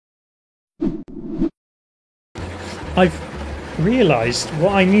I've realised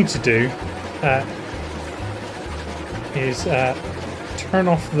what I need to do is turn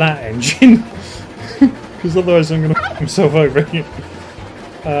off that engine because otherwise I'm going to f myself over here.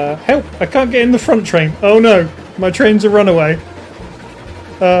 Help! I can't get in the front train. Oh no, my train's a runaway.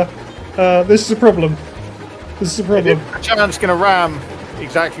 This is a problem. This is a problem. Channel's going to ram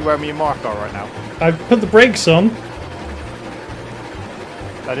exactly where me and Mark are right now. I've put the brakes on.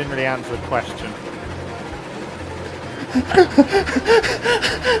 I didn't really answer the question.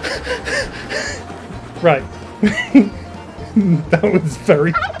 Right. That was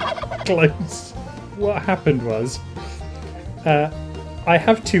very close. What happened was, I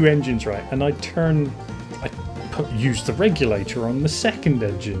have two engines, right, and I used the regulator on the second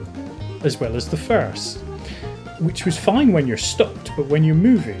engine as well as the first, which was fine when you're stopped, but when you're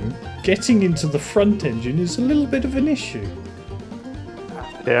moving, getting into the front engine is a little bit of an issue.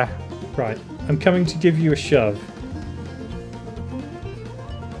 Yeah. Right, I'm coming to give you a shove.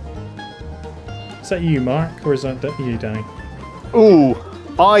 Is that you, Mark, or is that you, Danny? Ooh,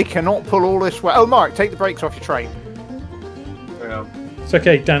 I cannot pull all this way. Oh, Mark, take the brakes off your train. Yeah. It's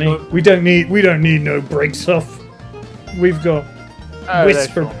okay, Danny. We don't need no brakes off. We've got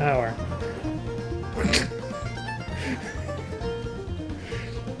whisper power.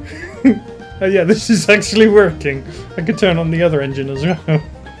 Oh yeah, this is actually working. I could turn on the other engine as well.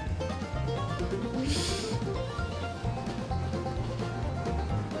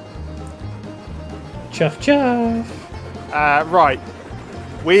 Chuff chuff. Right.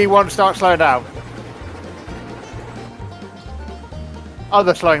 We want to start slowing down. Oh,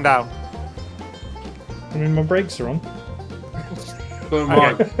 they're slowing down. I mean, my brakes are on.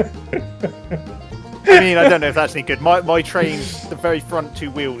 Okay. I mean, I don't know if that's any good. My train's, the very front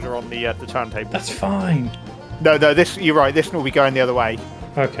two wheels are on the turntable. That's fine. No, this, you're right. This one will be going the other way.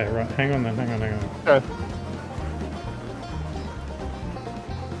 Okay, right. Hang on then. Hang on.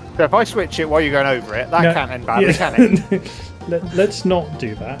 So if I switch it while you're going over it, that can't end badly, can it? Let's not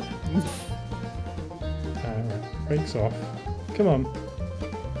do that. Right, brakes off. Come on.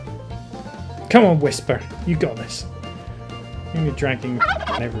 Come on, Whisper. You got this. You're dragging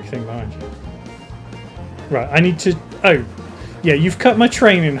everything behind you. Right, I need to... Oh, yeah, you've cut my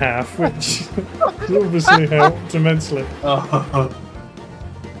train in half, which obviously helped immensely. Do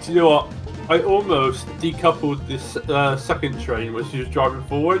you know what? I almost decoupled this second train when she was driving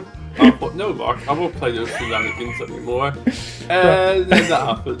forward. I thought, no, Mark, I won't play those shenanigans anymore. And then that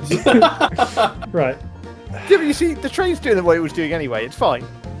happens. Right. Yeah, but you see, the train's doing what it was doing anyway. It's fine.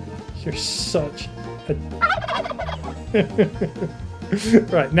 You're such a...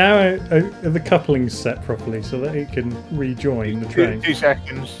 Right, now the coupling's set properly so that it can rejoin the train. 2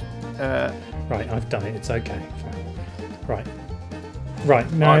 seconds. Right, I've done it. It's okay. Fine. Right.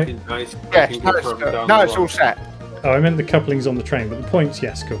 Right, now... Nice. Yes, now it's all set. Oh, I meant the coupling's on the train, but the point's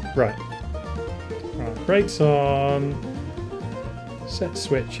yes, cool. Right. Right, brakes on. Set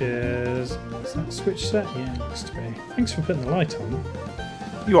switches. Is that switch set? Yeah, it looks to be. Thanks for putting the light on.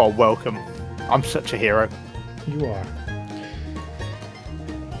 You are welcome. I'm such a hero. You are.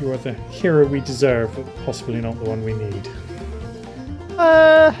 You are the hero we deserve, but possibly not the one we need.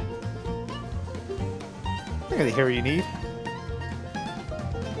 I think I'm the hero you need.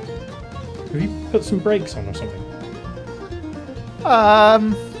 Have you put some brakes on or something? I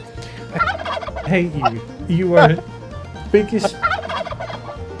hate you. You are the biggest...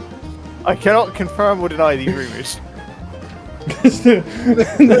 I cannot confirm or deny these rumours.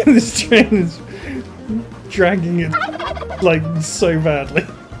 This train is dragging it like so badly.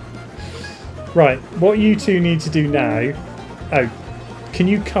 Right, what you two need to do now... Oh, can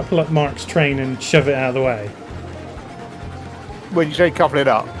you couple up Mark's train and shove it out of the way? When you say couple it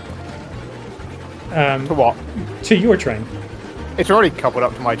up? To what? To your train. It's already coupled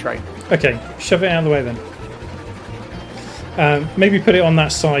up to my train. Okay, shove it out of the way then. Maybe put it on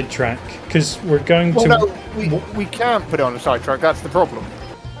that side track, because we're going to... No, we can't put it on the side track, that's the problem.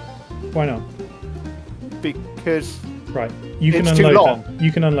 Why not? Because... Right, you can unload that.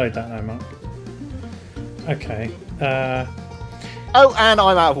 You can unload that now, Mark. Okay. Oh, and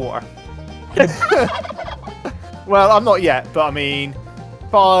I'm out of water. Well, I'm not yet, but I mean...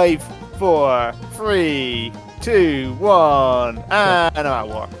 5, 4, 3, 2, 1, and I'm out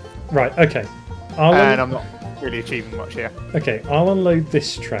of water. Right, okay. I'm not really achieving much here. Okay, I'll unload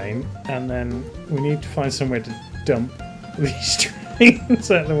this train, and then we need to find somewhere to dump these trains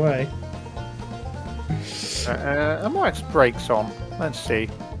out of the way. I might have brakes on. Let's see.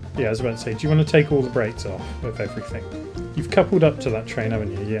 Yeah, I was about to say, do you want to take all the brakes off of everything? You've coupled up to that train,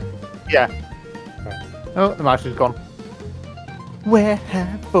 haven't you? Yeah. Yeah. Right. Oh, the mouse is gone. Where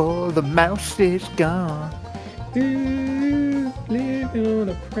have all the mouses gone? Ooh, living on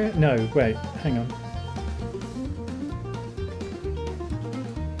a prayer. No, wait, hang on.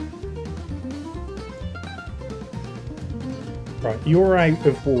 Right, you're out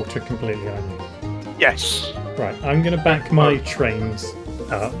of water completely, aren't you? Yes. Right, I'm going to back my trains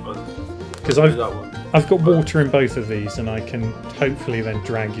up because Do that one. I've got water in both of these, and I can hopefully then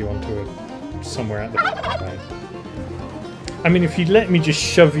drag you onto somewhere at the way. I mean, if you'd let me just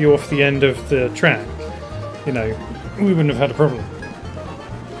shove you off the end of the track, you know, we wouldn't have had a problem.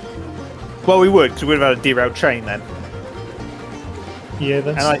 Well, we would, because we would have had a derailed train then. Yeah,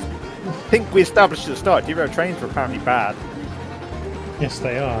 that's... And I think we established at the start, derailed trains were apparently bad. Yes,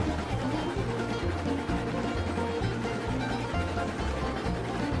 they are.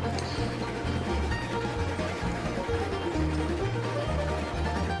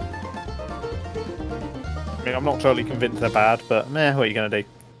 I mean, I'm not totally convinced they're bad, but meh, what are you going to do?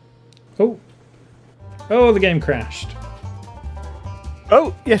 Oh. Oh, the game crashed.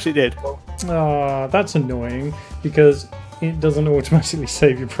 Oh, yes it did. Ah, that's annoying, because it doesn't automatically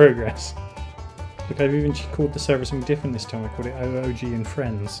save your progress. Look, I've even called the server something different this time. I called it OOG and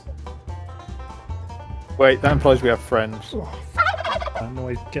Friends. Wait, that implies we have friends. Oh, that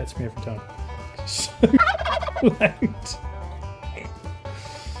noise gets me every time. So loud.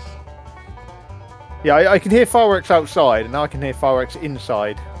 Yeah, I can hear fireworks outside, and now I can hear fireworks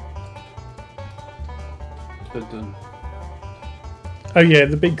inside. Dun, dun. Oh yeah,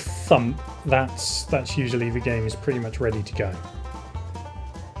 the big thump. That's usually the game is pretty much ready to go.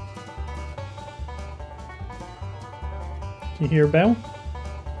 Can you hear a bell?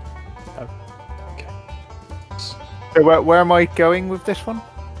 Oh. Okay. So where am I going with this one?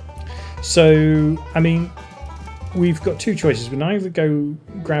 So, I mean, we've got two choices. We can either go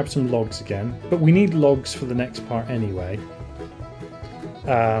grab some logs again, but we need logs for the next part anyway.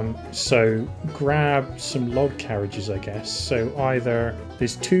 So grab some log carriages, I guess. So either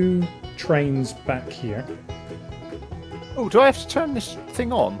there's two trains back here. Oh, do I have to turn this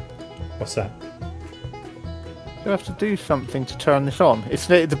thing on? What's that? Do I have to do something to turn this on? It's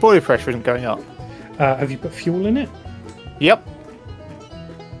the boiler pressure isn't going up. Have you put fuel in it? Yep.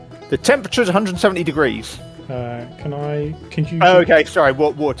 The temperature's 170 degrees. Can you... Oh, okay, sorry,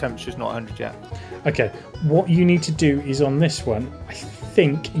 water temperature's not 100 yet. Okay, what you need to do is on this one, I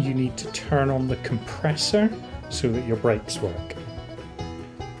think you need to turn on the compressor so that your brakes work.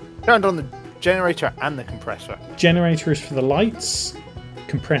 Turned on the generator and the compressor. Generator is for the lights,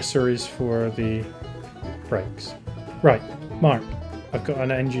 compressor is for the brakes. Right, Mark, I've got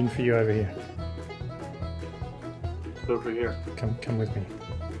an engine for you over here. It's over here. Come with me.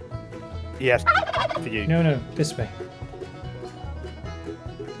 Yes, for you. No, this way.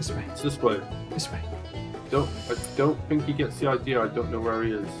 This way. It's this way. This way. I don't think he gets the idea. I don't know where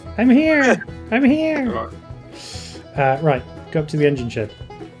he is. I'm here! I'm here! Alright. Right, go up to the engine shed.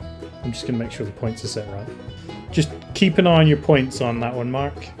 I'm just going to make sure the points are set right. Just keep an eye on your points on that one,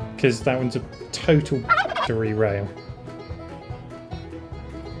 Mark, because that one's a total to re-rail.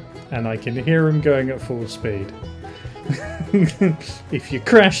 And I can hear him going at full speed. If you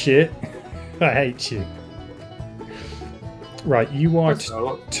crash it, I hate you. Right, you are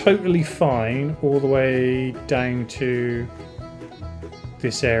totally fine all the way down to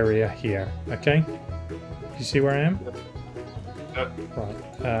this area here, okay? You see where I am? Yeah.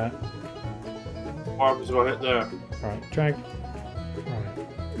 Right, Why was I hit there? right, drag.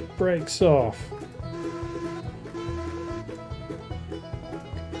 Right, brakes off.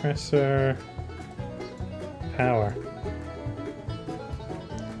 Compressor. Power.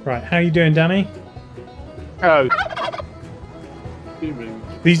 Right, how you doing, Danny? Oh, Fuming.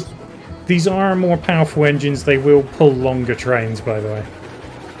 These are more powerful engines. They will pull longer trains, by the way,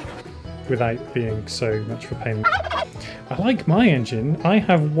 without being so much of a pain. I like my engine. I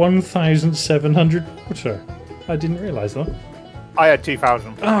have 1,700 water. I didn't realise that. I had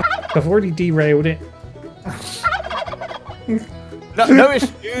 2,000. Ah, I've already derailed it. Notice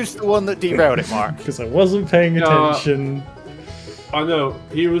who's the one that derailed it, Mark? Because I wasn't paying attention. I know.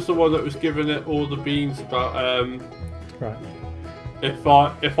 He was the one that was giving it all the beans about Right.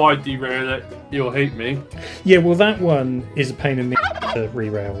 if I derail it, you'll hate me. Yeah, well, that one is a pain in the to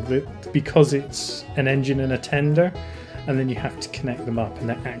re-rail because it's an engine and a tender, and then you have to connect them up, and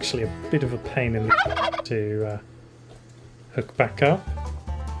they're actually a bit of a pain in the to hook back up.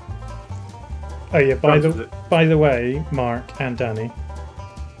 Oh yeah, by the way, Mark and Danny,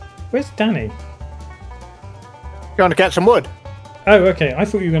 where's Danny? Going to get some wood. Oh, okay. I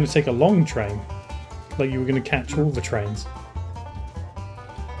thought you were going to take a long train, like you were going to catch all the trains.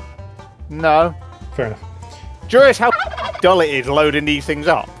 No. Fair enough. Curious how dull it is loading these things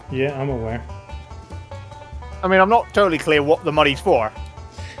up? Yeah, I'm aware. I mean, I'm not totally clear what the money's for.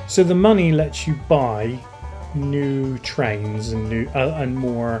 So the money lets you buy new trains and and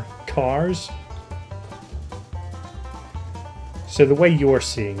more cars. So the way you're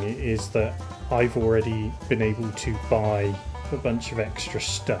seeing it is that I've already been able to buy a bunch of extra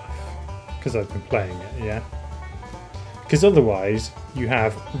stuff because I've been playing it, yeah? Because otherwise you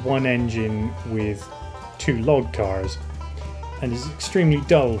have one engine with 2 log cars, and it's extremely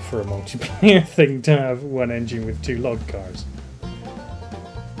dull for a multiplayer thing to have one engine with 2 log cars.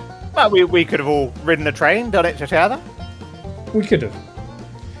 Well, we could have all ridden a train, done it together. We could have.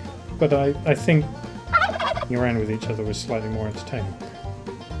 But I think around with each other was slightly more entertaining.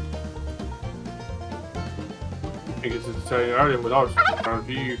 I think it's entertaining earlier when I was around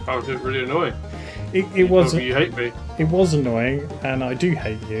you. You found it really annoying. It wasn't. You hate me. It was annoying, and I do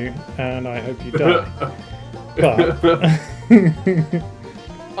hate you, and I hope you die. But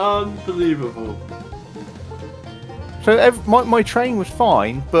unbelievable. So my train was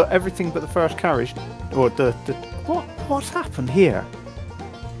fine, but everything but the first carriage, or what's happened here?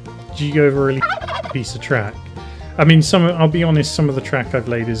 did you go over a really piece of track? I mean, I'll be honest, some of the track I've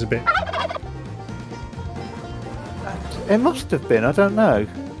laid is a bit. It must have been. I don't know.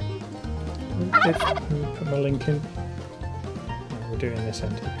 Put my link in. No, we're doing this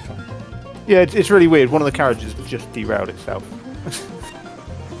end. It'll be fine. Yeah, it's really weird. One of the carriages just derailed itself.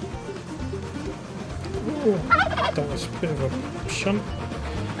 Ooh, that was a bit of a shunt.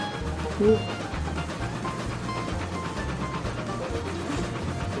 Ooh.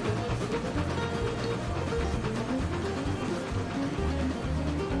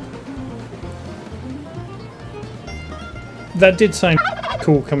 That did sound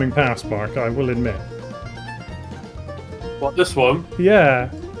cool coming past, Mark, I will admit. What, this one? Yeah.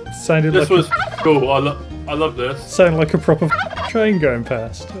 Sounded This like was cool. I love this. Sounded like a proper train going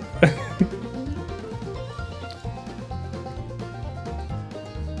past.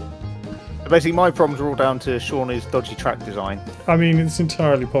 Basically, my problems are all down to Shauna's dodgy track design. I mean, it's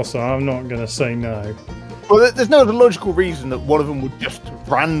entirely possible. I'm not going to say no. Well, there's no logical reason that one of them would just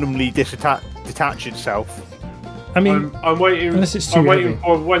randomly detach itself. I mean, I'm waiting. Unless it's too I'm waiting heavy.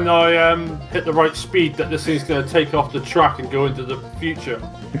 for when I hit the right speed that this thing's going to take off the track and go into the future.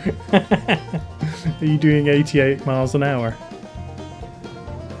 Are you doing 88 miles an hour?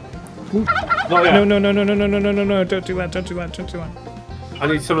 Not yet. No, don't do that, don't do that, don't do that. I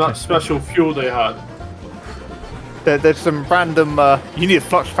need some of that special fuel they had. There's some random. You need a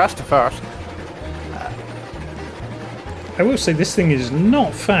flux capacitor first. I will say this thing is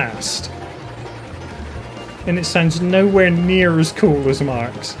not fast. And it sounds nowhere near as cool as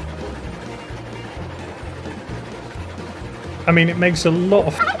Mark's. I mean, it makes a lot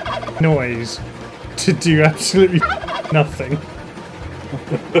of noise to do absolutely nothing.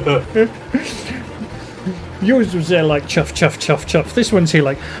 Yours was there like chuff, chuff, chuff, chuff. This one's here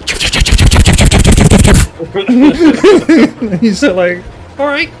like chuff, chuff, chuff, chuff, chuff, chuff, chuff, chuff, chuff, chuff. He's like,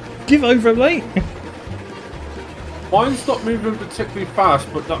 alright, give over, mate. Mine's not moving particularly fast,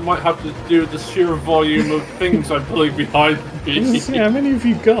 but that might have to do with the sheer volume of things I'm pulling behind me. How many have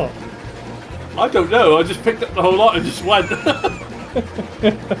you got? I don't know, I just picked up the whole lot and just went.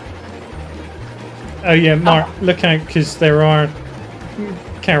 Oh yeah, Mark, look out, because there are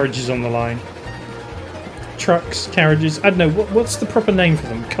carriages on the line. Trucks, carriages, I don't know, what's the proper name for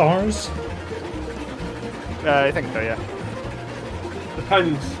them? Cars? I think so, yeah.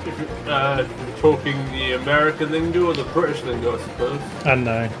 Depends if you're talking the American lingo or the British lingo, I suppose. I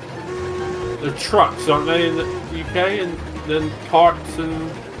know. They're trucks, aren't they, in the UK? And then carts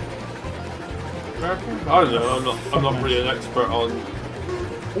and American? I don't know. I'm not really an expert on.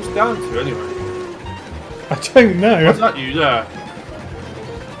 What's it down to anyway? I don't know. Is that you there?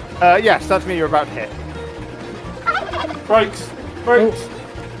 Yes, that's me. You're about to hit. Brakes! Brakes!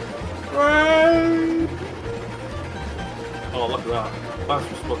 Brakes! Oh, look at that. That's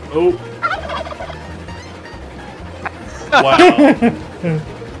responsible. Oh!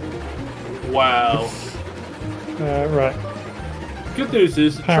 Wow. Wow. Right. Good news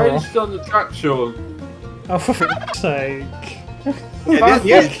is the Power train's off. still on the track, Sean. Oh, for f***'s sake. Yeah, Bad the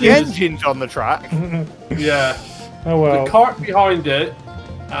news is- engine's on the track. Yeah. Oh well. The cart behind it,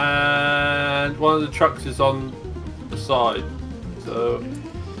 and one of the trucks is on the side. So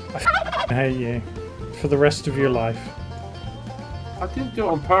I hate you. For the rest of your life. I didn't do it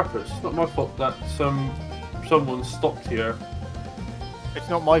on purpose. It's not my fault that someone stopped here. It's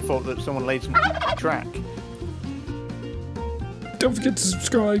not my fault that someone laid some track. Don't forget to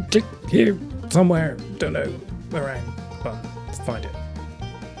subscribe. Click here somewhere. Don't know. Around. But find it.